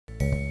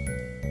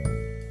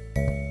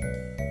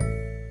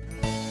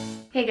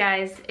Hey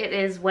guys, it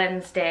is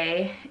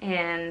Wednesday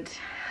and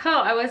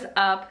I was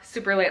up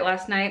super late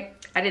last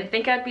night. I didn't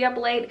think I'd be up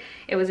late.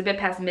 It was a bit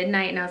past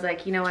midnight and I was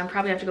like, you know, I'm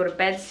probably have to go to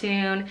bed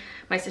soon.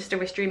 My sister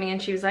was streaming and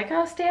she was like,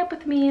 oh, stay up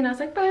with me. And I was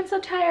like, but I'm so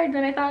tired.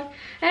 Then I thought,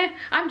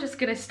 I'm just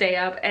gonna stay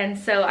up. And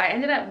so I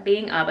ended up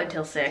being up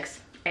until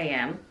 6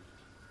 a.m.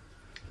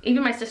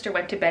 Even my sister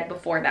went to bed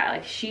before that.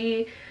 Like,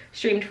 she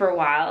streamed for a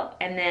while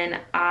and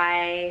then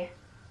I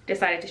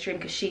decided to stream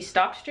because she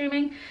stopped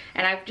streaming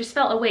and I just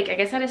felt awake. I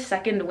guess I had a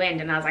second wind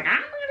and I was like, I'm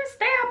gonna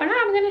stay up and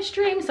I'm gonna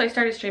stream. So I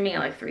started streaming at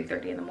like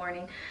 3:30 in the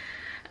morning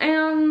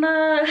and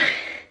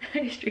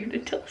I streamed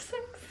until 6.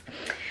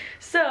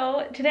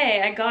 So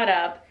today I got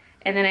up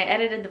and then I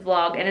edited the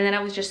vlog and then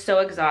I was just so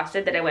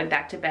exhausted that I went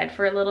back to bed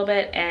for a little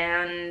bit,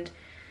 and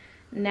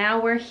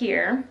now we're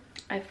here.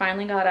 I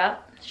finally got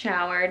up,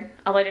 showered,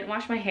 although I didn't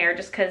wash my hair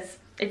just because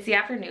it's the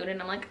afternoon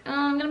and I'm like, oh,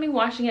 I'm gonna be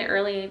washing it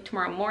early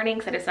tomorrow morning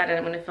because I decided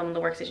I'm gonna film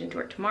the workstation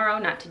tour tomorrow,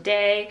 not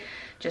today,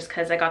 just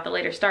because I got the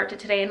later start to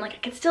today and like I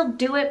could still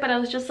do it, but I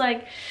was just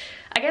like,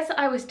 I guess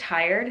I was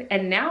tired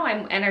and now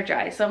I'm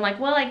energized. So I'm like,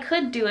 well, I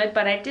could do it,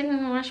 but I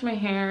didn't wash my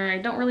hair. I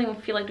don't really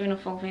feel like doing a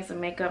full face of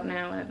makeup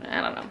now.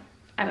 I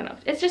don't know.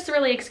 It's just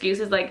really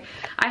excuses. Like,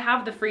 I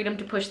have the freedom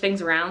to push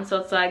things around, so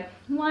it's like,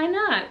 why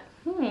not?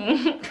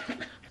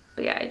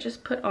 But yeah, I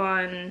just put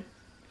on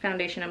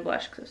foundation and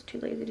blush because I was too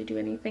lazy to do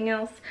anything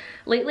else.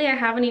 Lately, I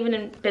haven't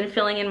even been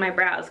filling in my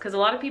brows because a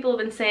lot of people have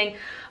been saying,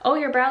 oh,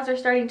 your brows are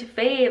starting to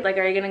fade. Like,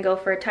 are you gonna go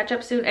for a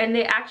touch-up soon? And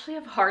they actually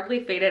have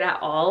hardly faded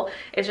at all.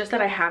 It's just that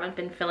I haven't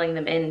been filling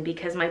them in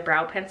because my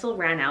brow pencil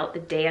ran out the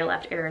day I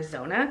left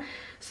Arizona.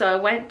 So I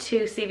went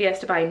to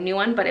CVS to buy a new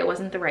one, but it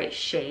wasn't the right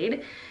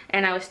shade.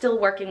 And I was still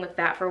working with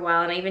that for a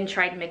while, and I even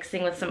tried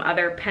mixing with some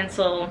other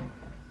pencils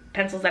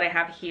that I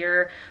have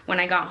here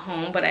when I got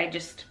home, but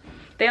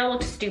they all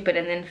looked stupid.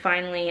 And then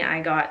finally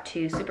I got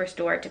to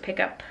Superstore to pick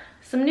up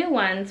some new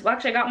ones. Well,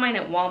 actually I got mine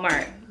at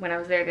Walmart when I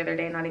was there the other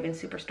day, not even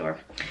Superstore.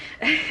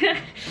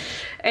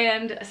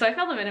 And so I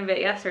filled them in a bit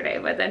yesterday,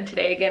 but then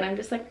today again I'm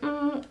just like,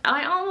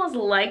 I almost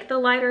like the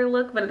lighter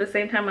look, but at the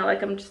same time I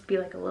like them just be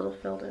like a little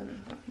filled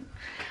in.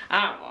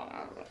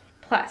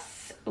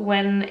 Plus,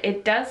 when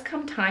it does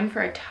come time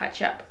for a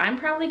touch-up, I'm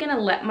probably gonna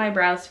let my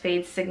brows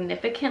fade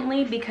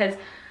significantly because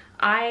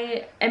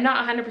I am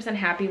not 100%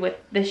 happy with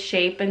the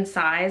shape and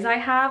size I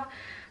have.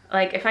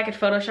 Like, if I could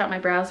Photoshop my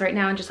brows right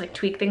now and just like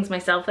tweak things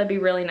myself, that'd be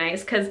really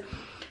nice, because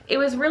it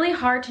was really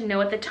hard to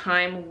know at the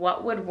time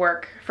what would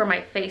work for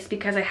my face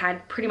because I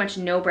had pretty much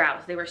no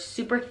brows. They were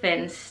super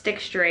thin,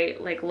 stick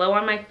straight, like low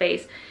on my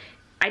face.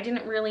 I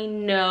didn't really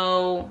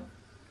know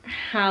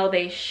how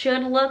they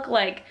should look.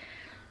 Like,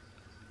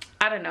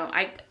 I don't know,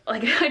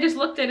 I just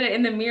looked at it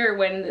in the mirror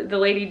when the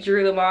lady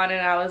drew them on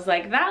and I was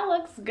like, that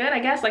looks good, I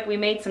guess. Like, we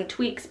made some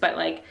tweaks, but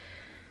like,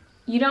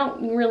 you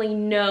don't really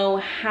know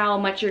how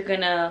much you're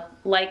gonna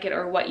like it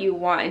or what you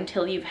want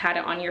until you've had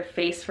it on your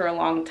face for a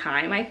long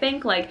time, I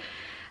think. Like,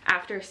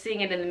 after seeing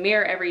it in the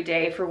mirror every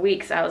day for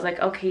weeks, I was like,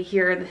 okay,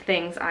 here are the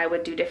things I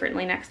would do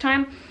differently next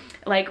time.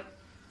 Like,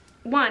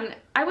 one,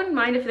 I wouldn't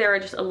mind if they were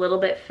just a little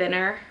bit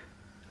thinner.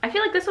 I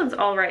feel like this one's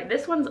all right.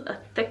 This one's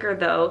thicker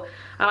though.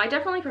 I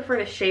definitely prefer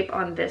the shape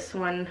on this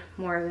one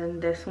more than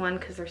this one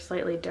because they're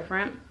slightly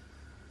different.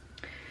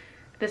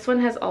 This one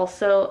has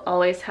also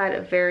always had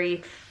a very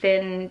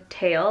thin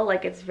tail,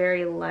 like it's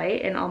very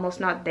light and almost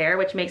not there,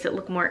 which makes it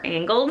look more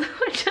angled,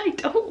 which I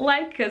don't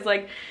like because,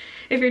 like,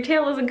 if your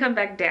tail doesn't come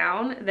back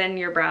down, then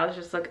your brows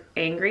just look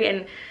angry.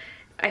 And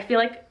I feel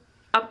like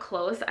up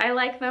close I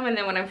like them, and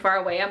then when I'm far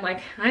away I'm like,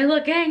 I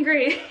look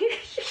angry.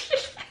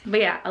 But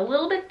yeah, a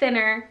little bit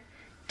thinner,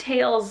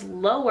 tails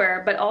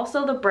lower, but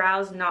also the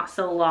brows not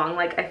so long.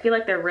 Like, I feel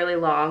like they're really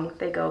long.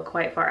 They go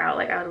quite far out.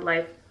 Like, I would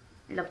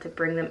love to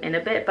bring them in a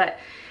bit, but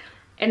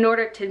in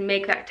order to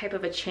make that type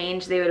of a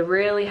change, they would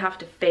really have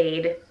to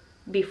fade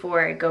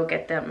before I go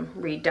get them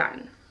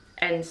redone.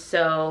 And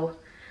so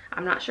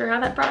I'm not sure how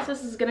that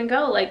process is gonna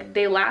go. Like,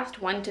 they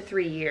last 1 to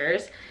 3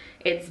 years.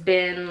 It's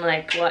been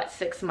like, what,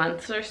 6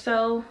 months or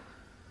so?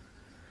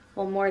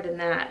 Well, more than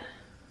that.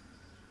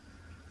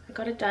 I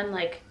got it done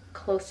like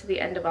close to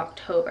the end of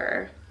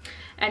October.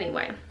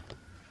 Anyway,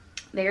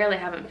 they really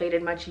haven't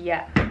faded much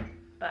yet,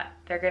 but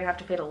they're gonna have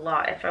to fade a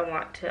lot if I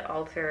want to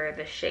alter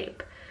the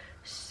shape.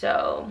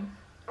 So,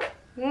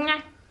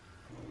 gonna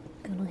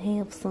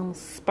have some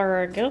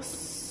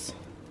asparagus.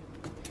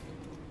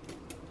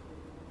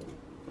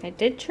 I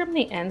did trim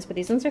the ends, but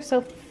these ones are so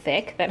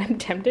thick that I'm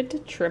tempted to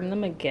trim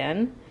them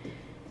again,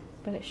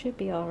 but it should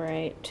be all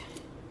right.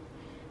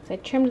 So I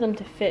trimmed them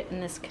to fit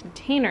in this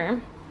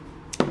container.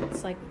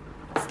 It's like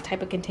this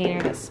type of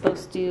container that's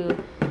supposed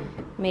to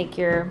make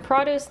your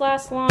produce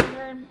last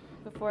longer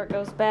before it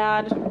goes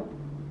bad.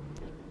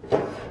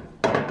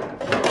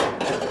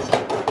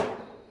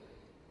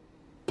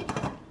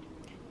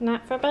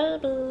 Not for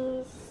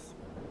babies.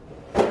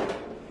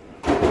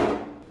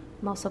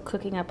 I'm also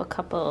cooking up a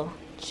couple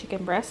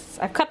chicken breasts.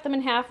 I've cut them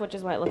in half, which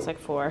is why it looks like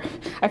 4.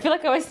 I feel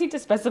like I always need to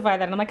specify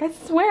that. I'm like, I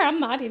swear I'm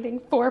not eating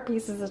 4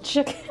 pieces of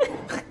chicken.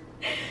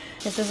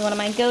 I This is one of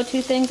my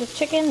go-to things with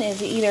chicken,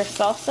 is either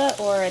salsa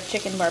or a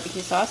chicken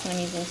barbecue sauce, and I'm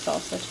using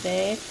salsa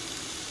today.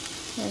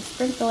 And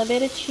sprinkle a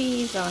bit of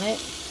cheese on it.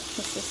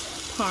 This is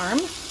parm.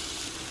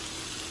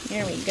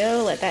 There we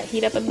go, let that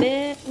heat up a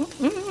bit.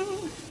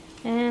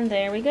 And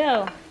there we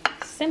go.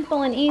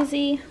 Simple and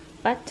easy,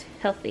 but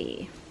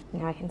healthy.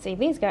 Now I can save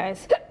these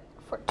guys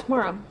for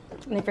tomorrow.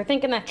 And if you're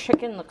thinking that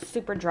chicken looks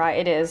super dry,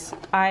 it is.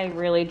 I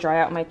really dry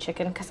out my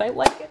chicken because I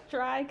like it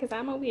dry because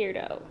I'm a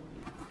weirdo.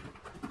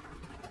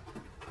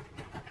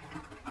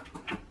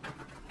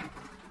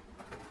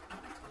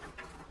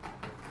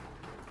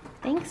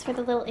 Thanks for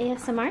the little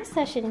ASMR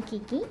session,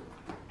 Kiki.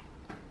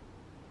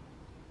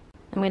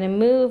 I'm going to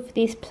move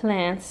these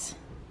plants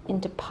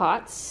into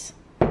pots.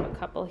 I have a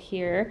couple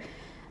here.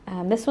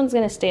 This one's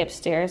going to stay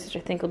upstairs, which I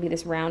think will be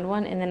this round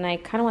one. And then I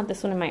kind of want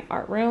this one in my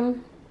art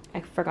room.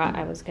 I forgot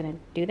I was going to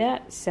do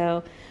that.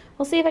 So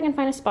we'll see if I can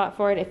find a spot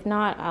for it. If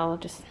not, I'll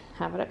just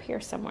have it up here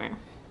somewhere.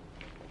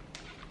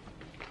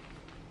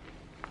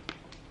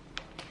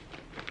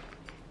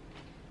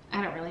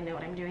 I don't really know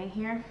what I'm doing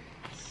here.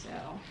 So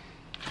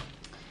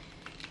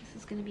this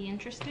is going to be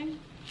interesting.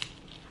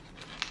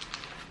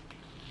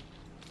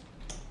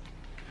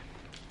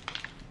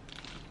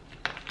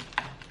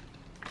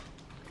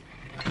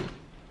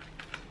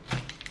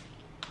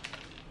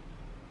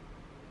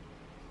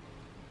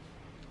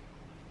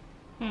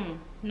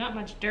 Not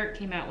much dirt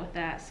came out with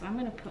that, so I'm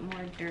going to put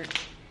more dirt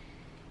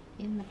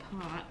in the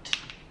pot.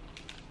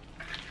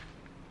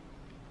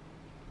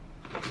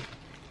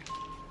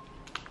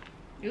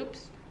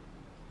 Oops.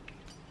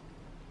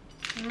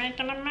 I'm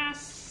making a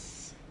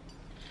mess.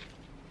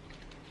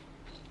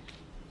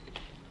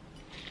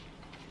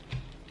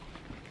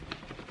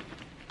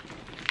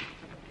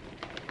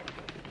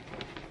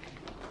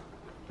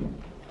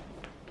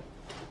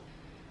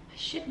 I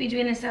should be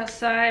doing this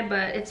outside,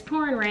 but it's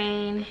pouring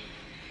rain.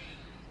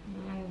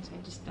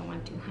 I just don't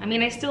want to. I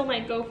mean, I still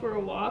might go for a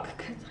walk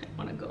because I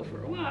want to go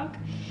for a walk.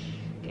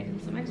 Get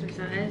in some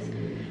exercise.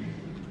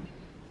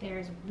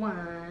 There's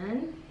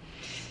one.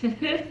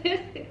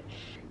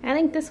 I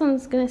think this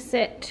one's gonna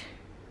sit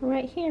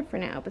right here for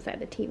now beside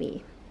the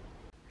TV.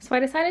 So I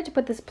decided to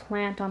put this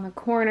plant on the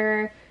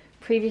corner.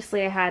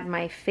 Previously I had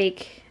my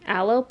fake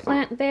aloe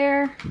plant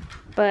there,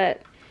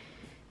 but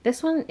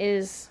this one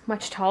is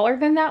much taller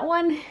than that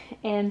one,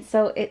 and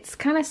so it's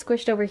kind of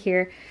squished over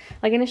here.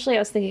 Like initially I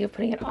was thinking of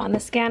putting it on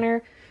the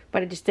scanner,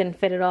 but it just didn't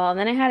fit at all. And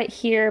then I had it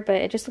here, but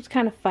it just looked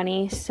kind of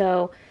funny,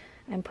 so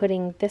I'm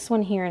putting this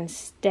one here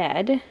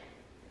instead.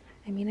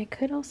 I mean, I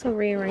could also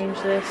rearrange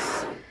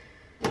this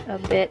a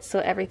bit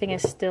so everything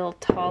is still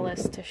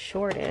tallest to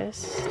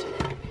shortest.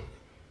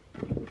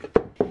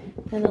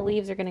 Then the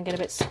leaves are going to get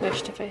a bit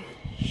squished if I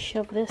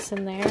shove this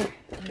in there,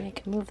 and I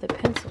can move the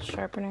pencil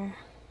sharpener.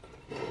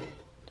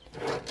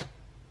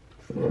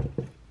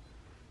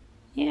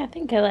 Yeah, I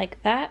think I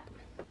like that.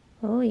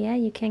 Oh yeah,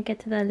 you can't get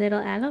to the little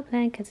aloe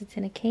plant because it's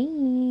in a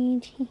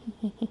cage.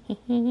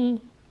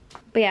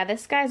 But yeah,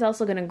 this guy's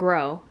also gonna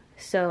grow,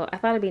 so I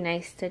thought it'd be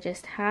nice to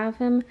just have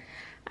him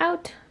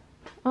out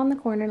on the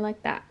corner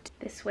like that.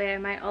 This way I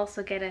might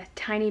also get a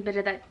tiny bit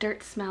of that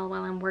dirt smell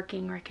while I'm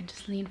working, or I can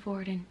just lean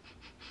forward and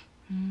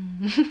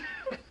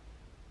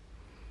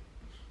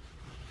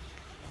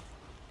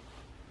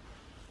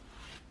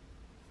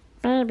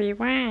Baby,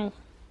 why?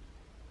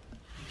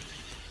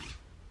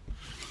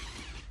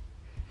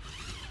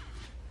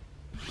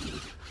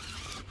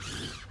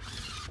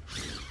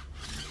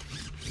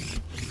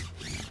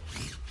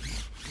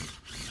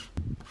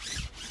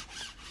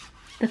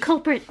 The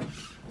culprit.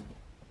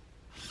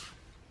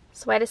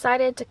 So I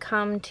decided to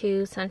come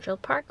to Central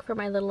Park for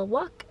my little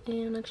walk,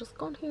 and I just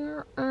got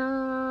here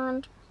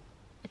and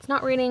it's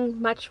not raining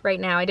much right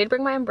now. I did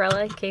bring my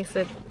umbrella in case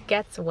it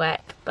gets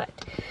wet, but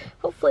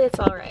hopefully it's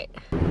all right.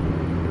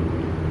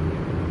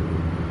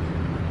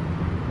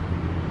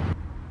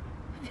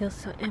 It feels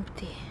so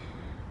empty.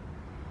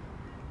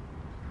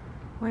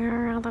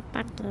 Where are all the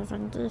buttons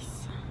on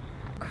this?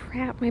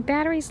 Crap, my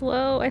battery's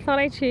low. I thought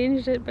I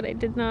changed it, but I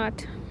did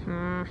not.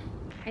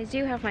 I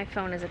do have my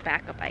phone as a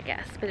backup, I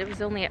guess, but it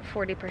was only at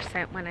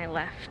 40% when I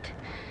left.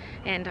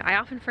 And I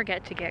often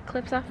forget to get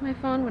clips off my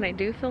phone when I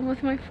do film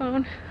with my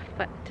phone,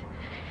 but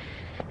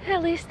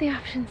at least the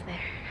option's there.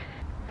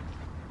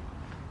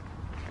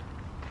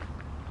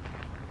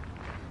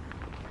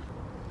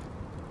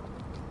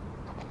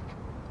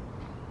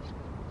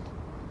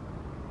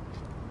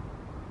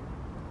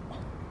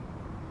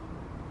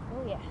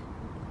 Oh yeah.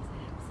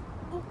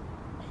 Oh.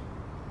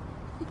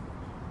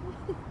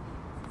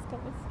 It's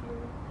kind of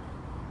scary.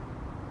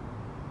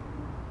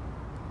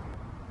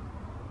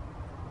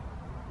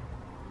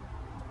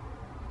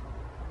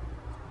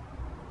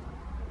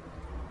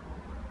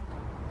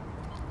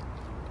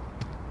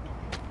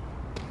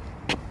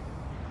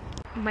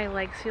 My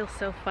legs feel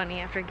so funny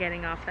after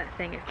getting off that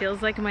thing. It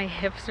feels like my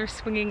hips are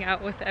swinging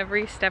out with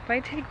every step I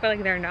take, but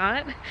like they're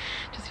not.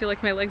 Just feel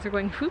like my legs are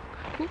going whoop,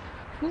 whoop,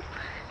 whoop.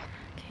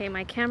 Okay,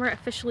 my camera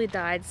officially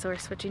died, so we're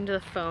switching to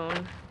the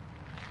phone.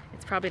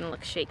 It's probably gonna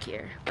look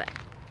shakier, but...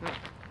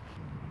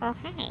 Oh,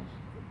 hey.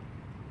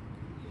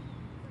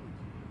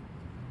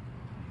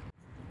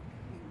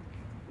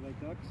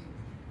 by ducks.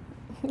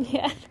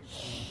 Yeah.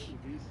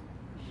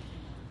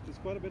 There's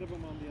quite a bit of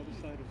them on the other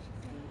side of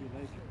Kennedy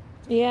Lake.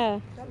 Yeah.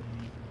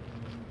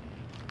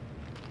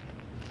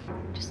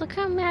 Just look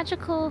how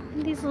magical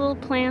these little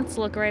plants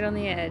look right on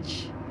the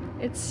edge.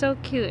 It's so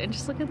cute. And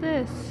just look at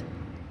this.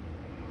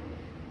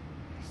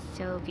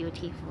 So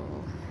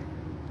beautiful.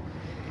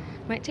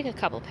 Might take a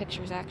couple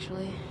pictures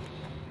actually.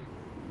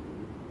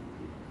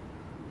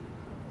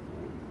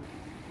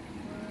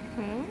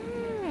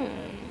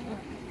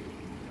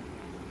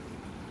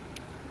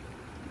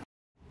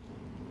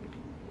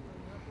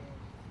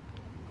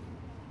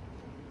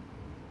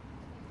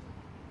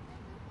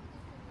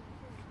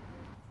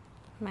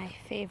 My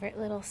favorite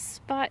little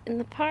spot in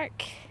the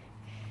park.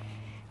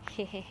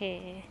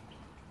 Hehehe.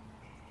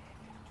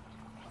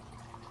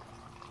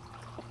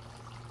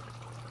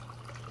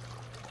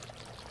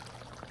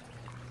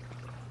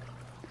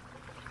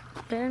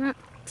 Better not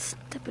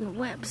step in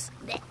webs.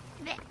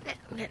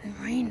 I'm getting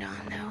rained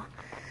on though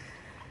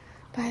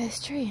by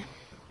this tree.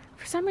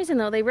 For some reason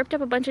though, they ripped up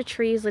a bunch of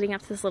trees leading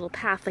up to this little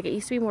path. Like it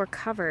used to be more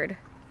covered,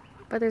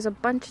 but there's a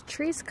bunch of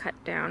trees cut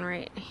down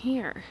right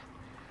here.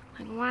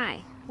 Like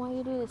why? Why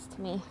you do this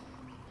to me?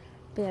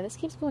 But yeah, this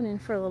keeps going in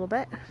for a little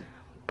bit,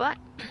 but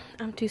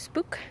I'm too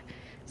spook,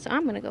 so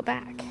I'm gonna go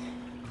back.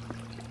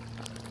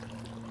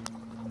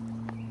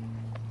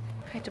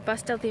 I had to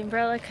bust out the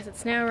umbrella because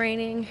it's now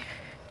raining,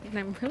 and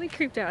I'm really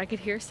creeped out. I could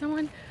hear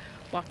someone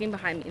walking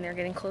behind me, and they're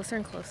getting closer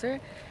and closer,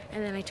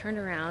 and then I turned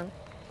around,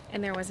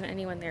 and there wasn't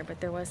anyone there,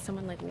 but there was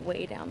someone like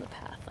way down the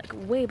path, like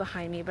way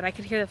behind me, but I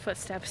could hear the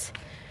footsteps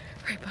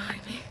right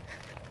behind me.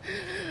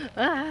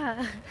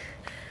 Ah,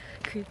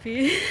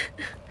 creepy.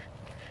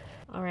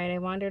 All right, I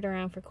wandered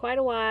around for quite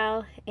a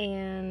while,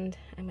 and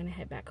I'm gonna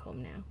head back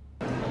home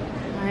now.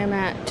 I'm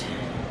at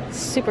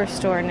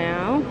Superstore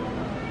now.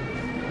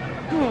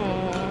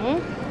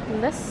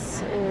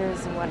 This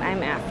is what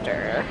I'm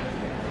after.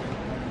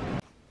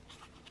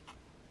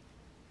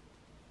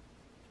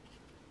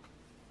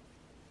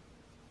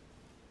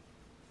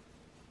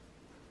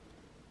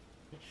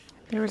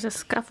 There was a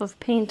scuff of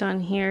paint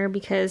on here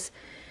because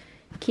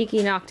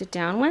Kiki knocked it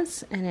down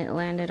once and it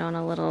landed on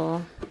a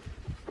little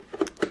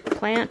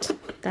plant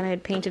that I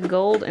had painted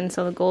gold, and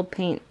so the gold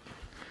paint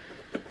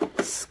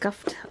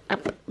scuffed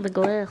up the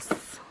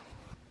glass.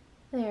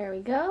 There we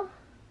go.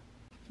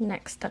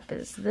 Next up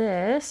is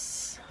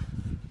this.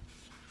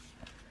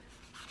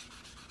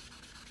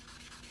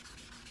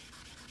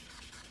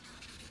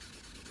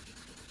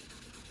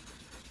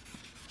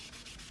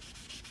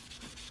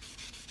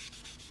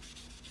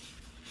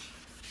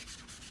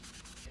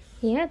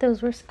 Yeah,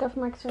 those were scuff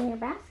marks from your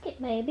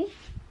basket, baby.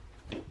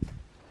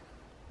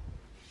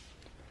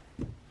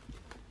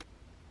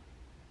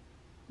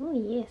 Oh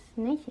yes,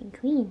 nice and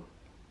clean.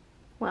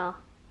 Well,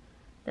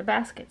 the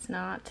basket's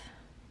not.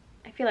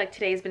 I feel like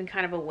today's been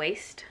kind of a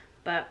waste,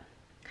 but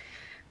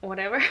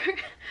whatever.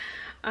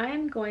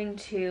 I'm going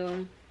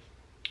to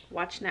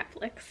watch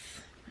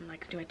Netflix. I'm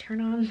like, do I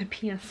turn on the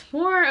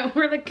PS4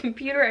 or the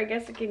computer? I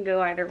guess it can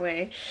go either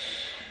way.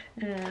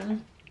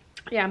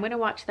 Yeah, I'm gonna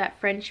watch that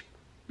French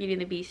Beauty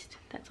and the Beast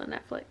that's on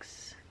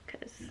Netflix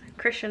because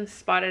Christian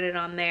spotted it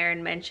on there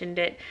and mentioned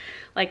it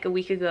like a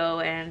week ago,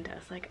 and I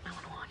was like, I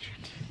want to watch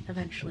it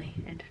eventually,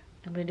 and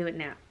I'm gonna do it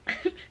now.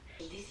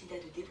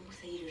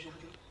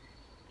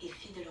 Et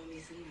fit de leur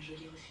maison un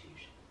joli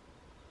refuge.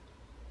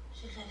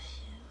 J'ai la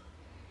fièvre.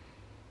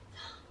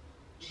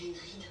 J'ai une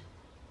ride.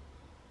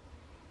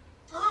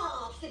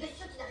 Oh, ces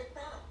bestioles qui n'arrêtent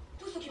pas.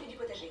 Tout s'occuper du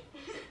potager.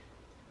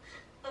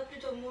 Pas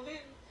plutôt mourir.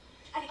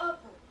 Allez hop,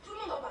 tout le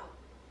monde en parle.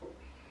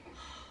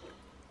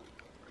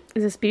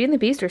 Is this Beauty and the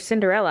Beast or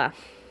Cinderella?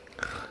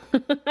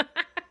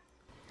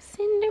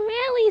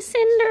 Cinderella,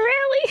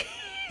 Cinderella.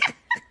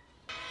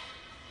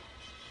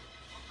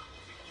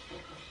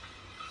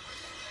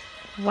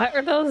 What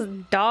are those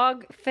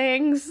dog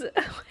things? Oh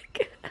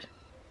my god.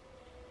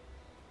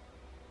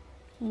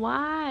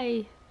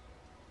 Why?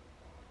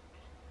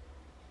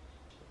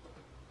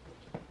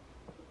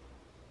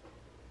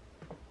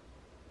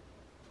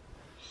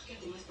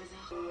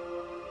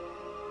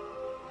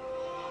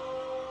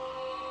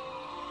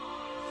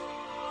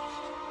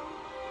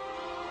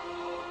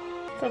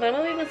 So that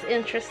movie was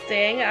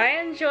interesting. I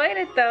enjoyed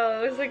it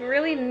though. It was like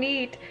really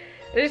neat.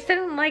 I just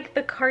didn't like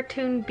the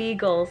cartoon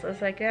beagles. I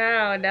was like,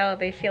 oh no,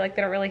 they feel like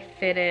they don't really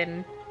fit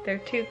in. They're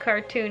too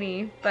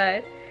cartoony,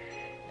 but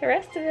the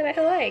rest of it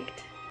I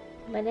liked.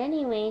 But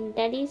anyway,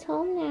 Daddy's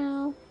home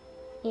now,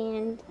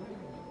 and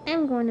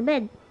I'm going to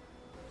bed.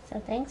 So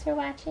thanks for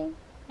watching,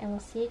 and we'll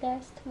see you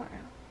guys tomorrow.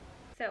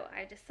 So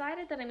I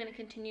decided that I'm going to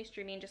continue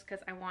streaming just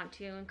because I want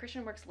to, and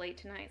Christian works late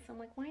tonight, so I'm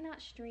like, why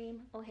not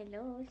stream? Oh,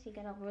 hello, she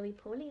got all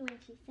roly-poly when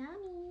she saw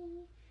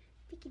me.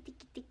 Ticky,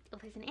 ticky, ticky. Oh,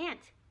 there's an ant.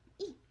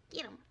 Eee,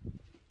 get him.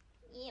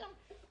 Eat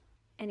him.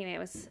 Anyway, I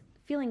was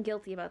feeling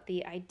guilty about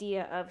the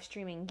idea of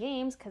streaming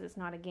games because it's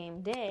not a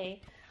game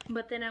day,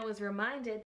 but then I was reminded